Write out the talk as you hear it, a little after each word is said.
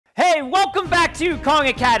Hey, welcome back to Kong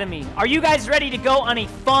Academy. Are you guys ready to go on a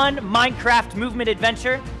fun Minecraft movement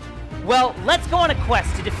adventure? Well, let's go on a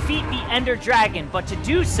quest to defeat the Ender Dragon, but to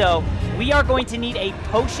do so, we are going to need a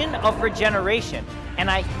potion of regeneration, and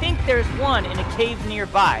I think there's one in a cave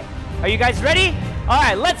nearby. Are you guys ready? All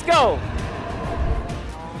right, let's go.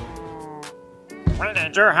 We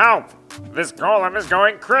need your help. This golem is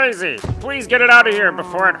going crazy. Please get it out of here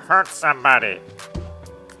before it hurts somebody.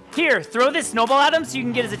 Here, throw this snowball at him so you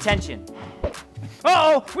can get his attention.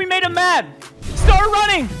 Uh-oh, we made him mad. Start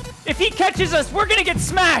running. If he catches us, we're gonna get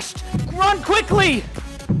smashed. Run quickly.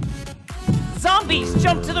 Zombies,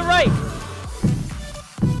 jump to the right.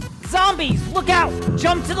 Zombies, look out.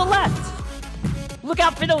 Jump to the left. Look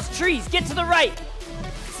out for those trees. Get to the right.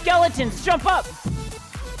 Skeletons, jump up.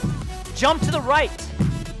 Jump to the right.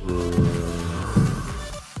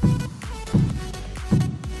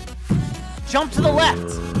 Jump to the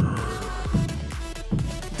left.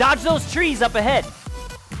 Dodge those trees up ahead.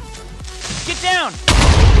 Get down.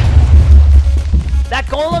 That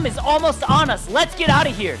golem is almost on us. Let's get out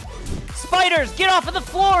of here. Spiders, get off of the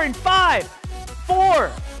floor in 5,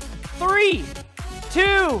 4, 3,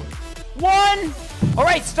 2, 1. All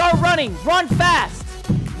right, start running. Run fast.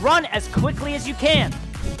 Run as quickly as you can.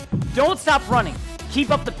 Don't stop running. Keep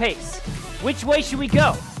up the pace. Which way should we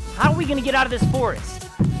go? How are we gonna get out of this forest?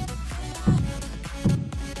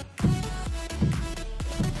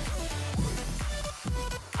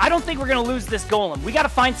 I don't think we're gonna lose this golem. We gotta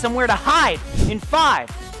find somewhere to hide in 5,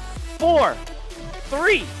 4,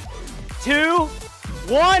 3, 2,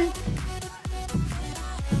 1.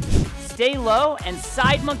 Stay low and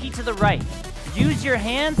side monkey to the right. Use your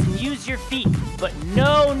hands and use your feet, but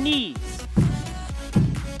no knees.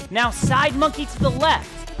 Now side monkey to the left.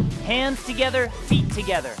 Hands together, feet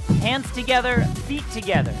together. Hands together, feet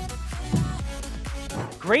together.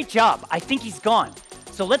 Great job. I think he's gone.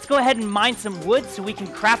 So let's go ahead and mine some wood so we can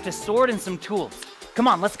craft a sword and some tools. Come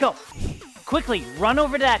on, let's go. Quickly, run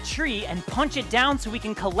over to that tree and punch it down so we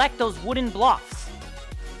can collect those wooden blocks.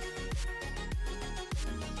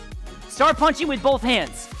 Start punching with both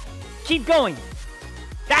hands. Keep going.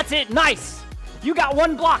 That's it, nice. You got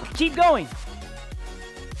 1 block, keep going.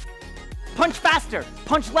 Punch faster.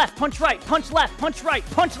 Punch left, punch right, punch left, punch right,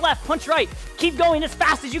 punch left, punch right. Keep going as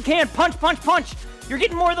fast as you can. Punch, punch, punch. You're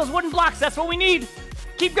getting more of those wooden blocks, that's what we need.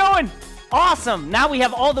 Keep going! Awesome! Now we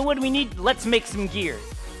have all the wood we need. Let's make some gear.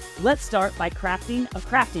 Let's start by crafting a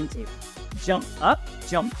crafting table. Jump up,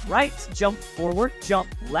 jump right, jump forward, jump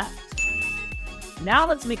left. Now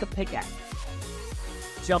let's make a pickaxe.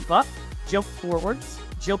 Jump up, jump forwards,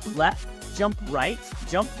 jump left, jump right,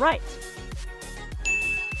 jump right.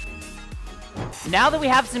 Now that we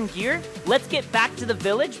have some gear, let's get back to the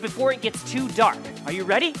village before it gets too dark. Are you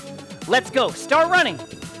ready? Let's go. Start running.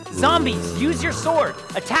 Zombies, use your sword.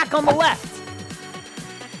 Attack on the left.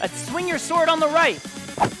 Swing your sword on the right.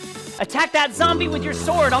 Attack that zombie with your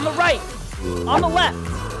sword on the right. On the left.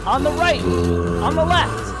 On the right. On the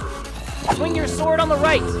left. Swing your sword on the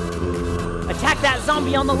right. Attack that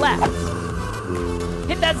zombie on the left.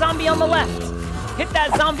 Hit that zombie on the left. Hit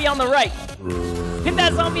that zombie on the right. Hit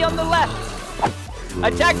that zombie on the left.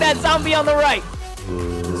 Attack that zombie on the right.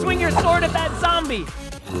 Swing your sword at that zombie.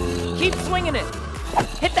 Keep swinging it.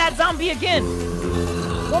 Hit that zombie again.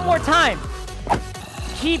 One more time.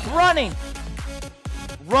 Keep running.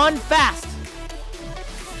 Run fast.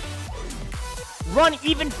 Run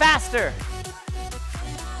even faster.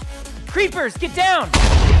 Creepers, get down.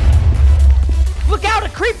 Look out, a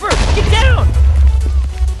creeper. Get down.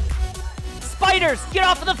 Spiders, get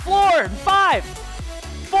off of the floor. 5,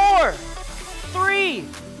 4, 3,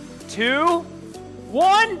 2,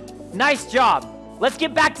 1. Nice job. Let's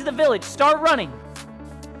get back to the village. Start running.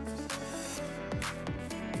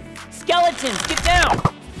 Skeletons, get down!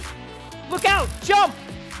 Look out! Jump!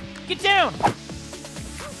 Get down!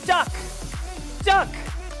 Duck! Duck!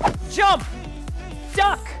 Jump!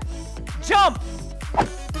 Duck! Jump!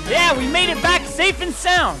 Yeah, we made it back safe and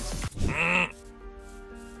sound!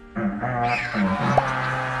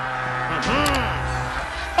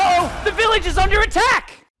 Uh-oh! The village is under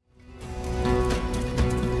attack!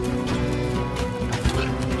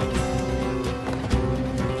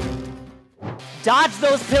 Dodge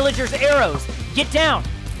those pillagers' arrows. Get down.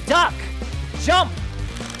 Duck. Jump.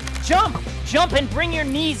 Jump. Jump and bring your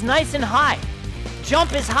knees nice and high.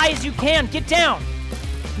 Jump as high as you can. Get down.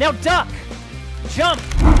 Now duck. Jump.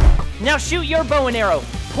 Now shoot your bow and arrow.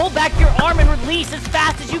 Pull back your arm and release as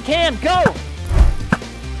fast as you can. Go.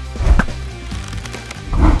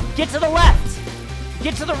 Get to the left.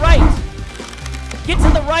 Get to the right. Get to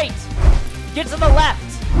the right. Get to the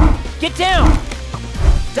left. Get down.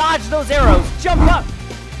 Dodge those arrows. Jump up.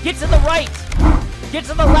 Get to the right. Get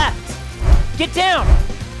to the left. Get down.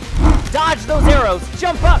 Dodge those arrows.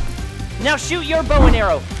 Jump up. Now shoot your bow and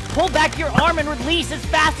arrow. Pull back your arm and release as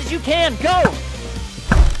fast as you can. Go.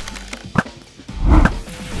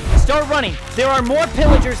 Start running. There are more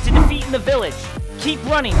pillagers to defeat in the village. Keep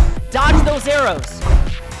running. Dodge those arrows.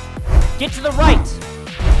 Get to the right.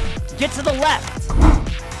 Get to the left.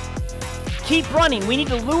 Keep running. We need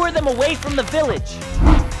to lure them away from the village.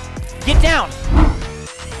 Get down.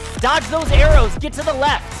 Dodge those arrows. Get to the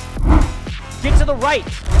left. Get to the right.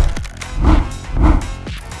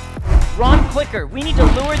 Run quicker. We need to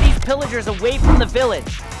lure these pillagers away from the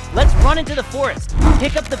village. Let's run into the forest.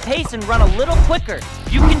 Pick up the pace and run a little quicker.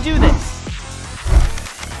 You can do this.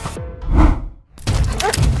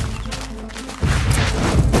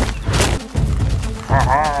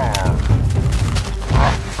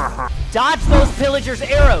 Dodge those pillagers'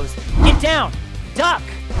 arrows. Get down. Duck.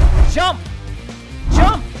 Jump.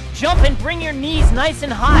 Jump. Jump and bring your knees nice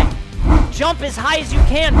and high. Jump as high as you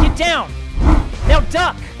can. Get down. Now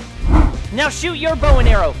duck. Now shoot your bow and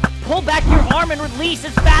arrow. Pull back your arm and release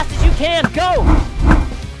as fast as you can. Go.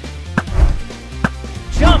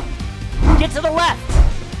 Jump. Get to the left.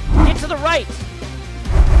 Get to the right.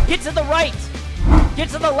 Get to the right. Get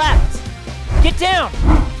to the left. Get down.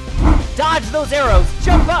 Dodge those arrows.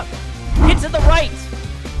 Jump up. Get to the right.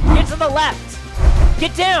 Get to the left.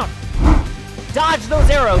 Get down. Dodge those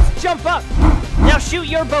arrows. Jump up. Now shoot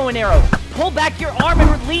your bow and arrow. Pull back your arm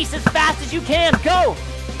and release as fast as you can. Go.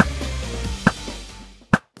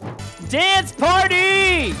 Dance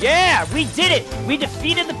party! Yeah, we did it. We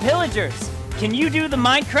defeated the pillagers. Can you do the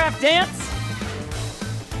Minecraft dance?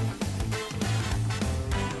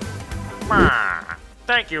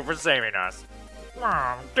 Thank you for saving us.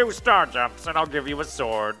 Do star jumps and I'll give you a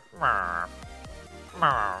sword.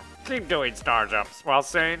 Keep doing star jumps while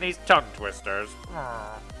saying these tongue twisters.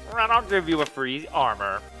 And I'll give you a free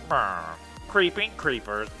armor. Creeping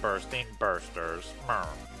creepers, bursting bursters.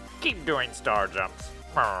 Keep doing star jumps.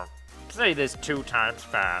 Say this 2 times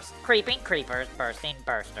fast. Creeping creepers, bursting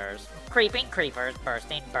bursters. Creeping creepers,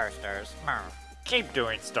 bursting bursters. Keep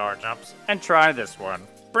doing star jumps and try this one.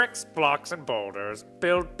 Bricks, blocks, and boulders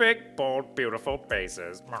build big, bold, beautiful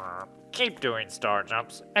bases. Keep doing star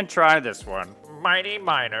jumps and try this one. Mighty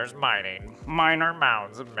miners mining minor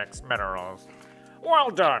mounds of mixed minerals. Well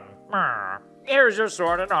done. Here's your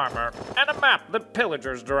sword and armor and a map the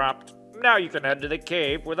pillagers dropped. Now you can head to the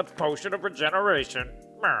cave with a potion of regeneration.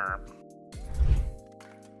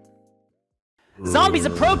 Zombies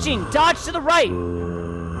approaching! Dodge to the right!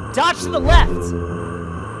 Dodge to the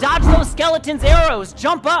left! Dodge those skeletons' arrows!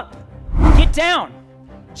 Jump up! Get down!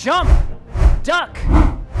 Jump! Duck!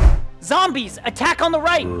 Zombies, attack on the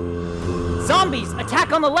right! Zombies,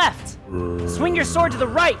 attack on the left! Swing your sword to the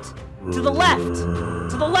right! To the left!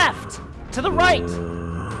 To the left! To the right!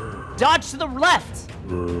 Dodge to the left!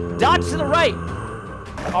 Dodge to the right!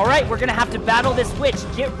 Alright, we're gonna have to battle this witch.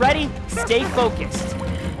 Get ready, stay focused.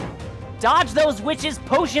 Dodge those witches'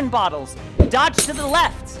 potion bottles. Dodge to the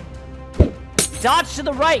left. Dodge to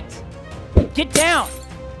the right. Get down.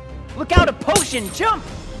 Look out, a potion, jump.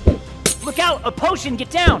 Look out, a potion,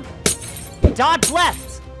 get down. Dodge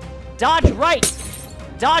left. Dodge right.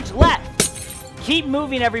 Dodge left. Keep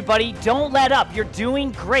moving, everybody. Don't let up. You're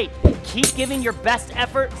doing great. Keep giving your best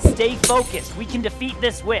effort. Stay focused. We can defeat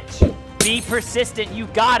this witch. Be persistent. You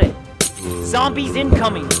got it. Zombies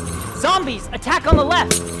incoming. Zombies, attack on the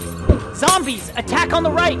left. Zombies, attack on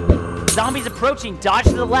the right. Zombies approaching. Dodge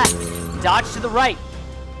to the left. Dodge to the right.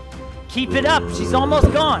 Keep it up. She's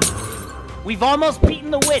almost gone. We've almost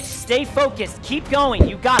beaten the witch. Stay focused. Keep going.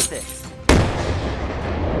 You got this.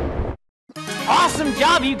 Awesome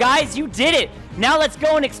job, you guys. You did it. Now let's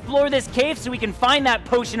go and explore this cave so we can find that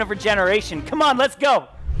potion of regeneration. Come on, let's go.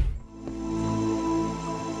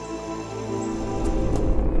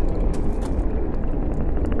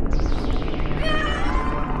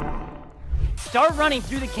 Start running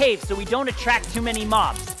through the cave so we don't attract too many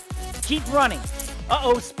mobs. Keep running.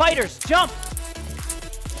 Uh-oh, spiders, jump!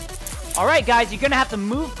 Alright guys, you're gonna have to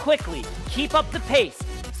move quickly. Keep up the pace.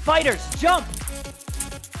 Spiders, jump!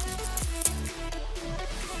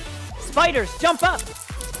 Spiders, jump up!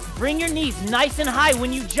 Bring your knees nice and high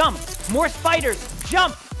when you jump. More spiders,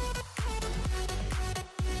 jump!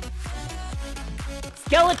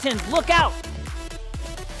 Skeletons, look out!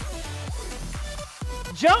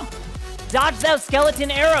 Jump! Dodge those skeleton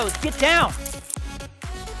arrows, get down!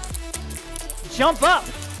 Jump up!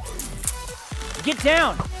 Get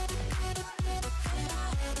down!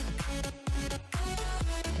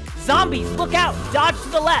 Zombies, look out! Dodge to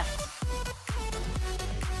the left!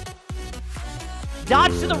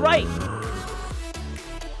 Dodge to the right!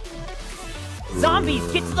 Zombies,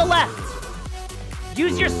 get to the left.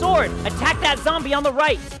 Use your sword. Attack that zombie on the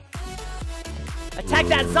right. Attack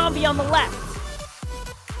that zombie on the left.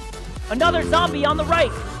 Another zombie on the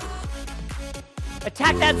right.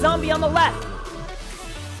 Attack that zombie on the left.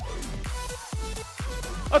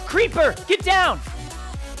 A creeper, get down.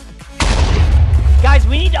 Guys,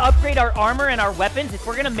 we need to upgrade our armor and our weapons if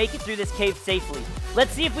we're gonna make it through this cave safely.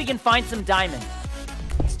 Let's see if we can find some diamond.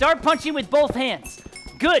 Start punching with both hands.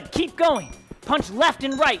 Good, keep going. Punch left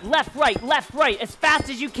and right, left, right, as fast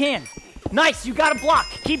as you can. Nice, you got a block,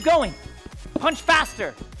 keep going. Punch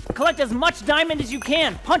faster. Collect as much diamond as you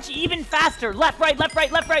can. Punch even faster. Left,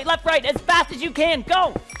 right, as fast as you can.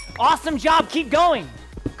 Go. Awesome job, keep going.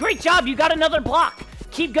 Great job, you got another block.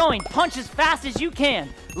 Keep going, punch as fast as you can.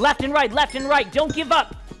 Left and right, don't give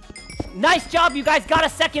up. Nice job, you guys got a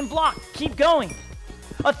second block. Keep going.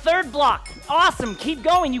 A third block. Awesome, keep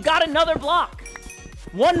going, you got another block.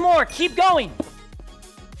 One more, keep going.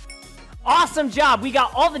 Awesome job, we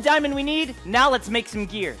got all the diamond we need. Now let's make some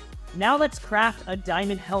gear. Now let's craft a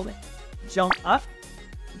diamond helmet. Jump up,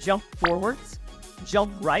 jump forwards,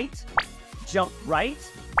 jump right, jump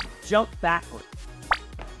backwards.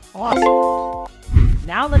 Awesome.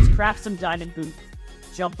 Now let's craft some diamond boots.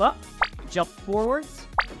 Jump up, jump forwards,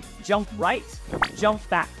 jump right, jump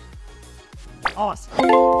back.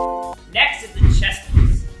 Awesome. Next is the chest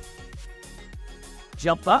piece.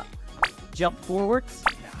 Jump up, jump forwards,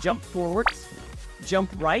 jump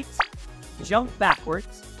right, jump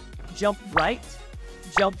backwards, jump right,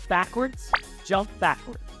 jump backwards, jump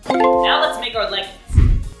backwards. Now let's make our leggings.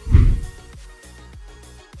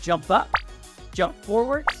 Jump up, jump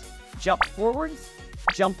forwards, jump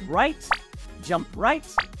right,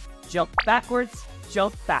 jump backwards,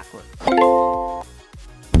 jump backwards.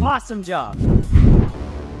 Awesome job.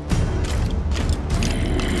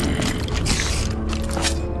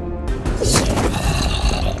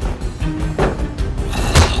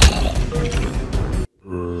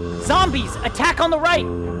 Zombies, attack on the right.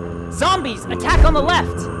 Zombies, attack on the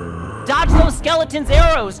left. Dodge those skeletons'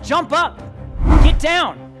 arrows. Jump up. Get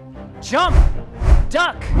down. Jump.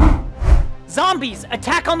 Duck. Zombies,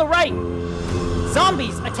 attack on the right.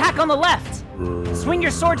 Zombies, attack on the left. Swing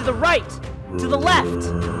your sword to the right. To the left.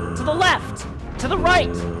 To the left. To the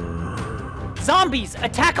right. Zombies,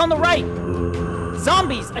 attack on the right.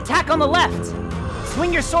 Zombies, attack on the left.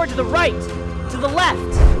 Swing your sword to the right. To the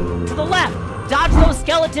left. To the left. Dodge those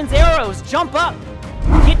skeletons' arrows. Jump up.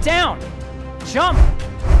 Get down. Jump.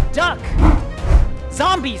 Duck.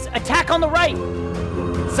 Zombies, attack on the right.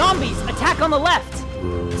 Zombies, attack on the left.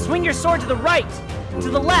 Swing your sword to the right. To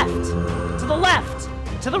the left. To the left.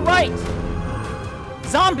 To the right.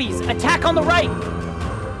 Zombies, attack on the right.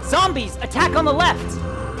 Zombies, attack on the left.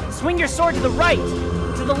 Swing your sword to the right.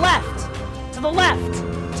 To the left. To the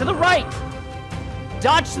left. To the right.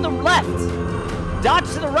 Dodge to the left. Dodge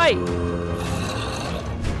to the right.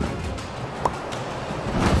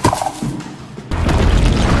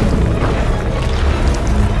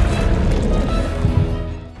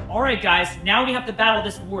 Alright guys, now we have to battle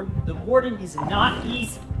this warden. The warden is not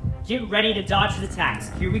easy. Get ready to dodge his attacks.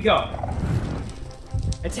 Here we go.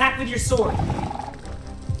 Attack with your sword.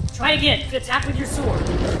 Try again. Attack with your sword.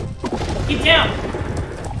 Get down.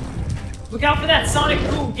 Look out for that sonic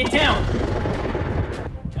boom. Get down.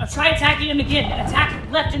 Try attacking him again.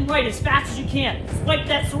 Attack left and right as fast as you can. Swipe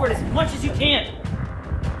that sword as much as you can.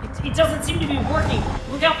 It doesn't seem to be working.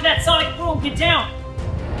 Look out for that sonic boom. Get down.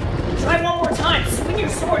 Try one more time. Swing your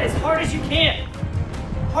sword as hard as you can.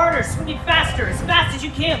 Harder. Swing it faster. As fast as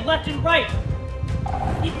you can. Left and right.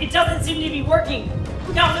 It doesn't seem to be working.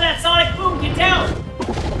 Look out for that sonic boom. Get down.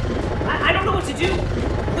 I don't know what to do.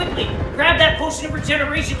 Quickly, grab that potion of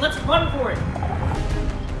regeneration. Let's run for it.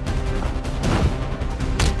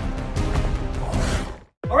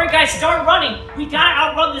 Alright guys, start running. We gotta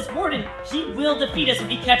outrun this warden. He will defeat us if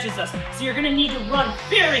he catches us. So you're gonna need to run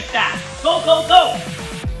very fast. Go, go, go.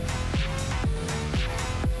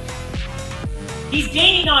 He's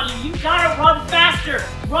gaining on you. You gotta run faster.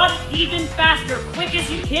 Run even faster. Quick as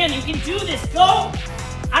you can. You can do this. Go.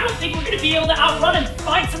 I don't think we're gonna be able to outrun him.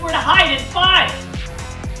 Find somewhere to hide in 5,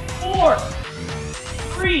 4,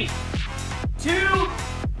 3, 2,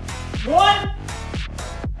 1.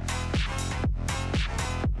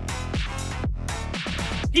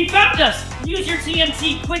 He found us! Use your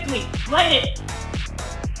TNT quickly. Light it.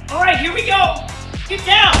 Alright, here we go. Get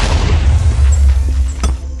down.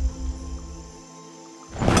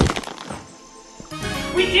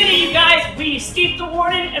 We did it, you guys! We escaped the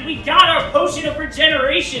warden and we got our potion of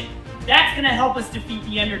regeneration! That's gonna help us defeat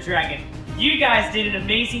the Ender Dragon. You guys did an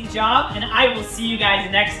amazing job, and I will see you guys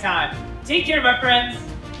next time. Take care, my friends!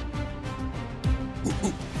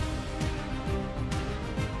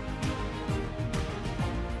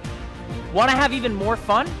 Want to have even more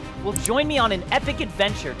fun? Well, join me on an epic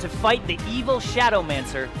adventure to fight the evil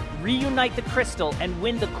Shadowmancer, reunite the crystal, and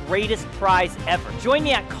win the greatest prize ever. Join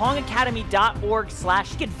me at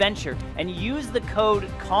kongacademy.org/adventure and use the code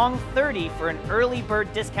KONG30 for an early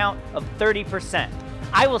bird discount of 30%.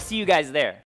 I will see you guys there.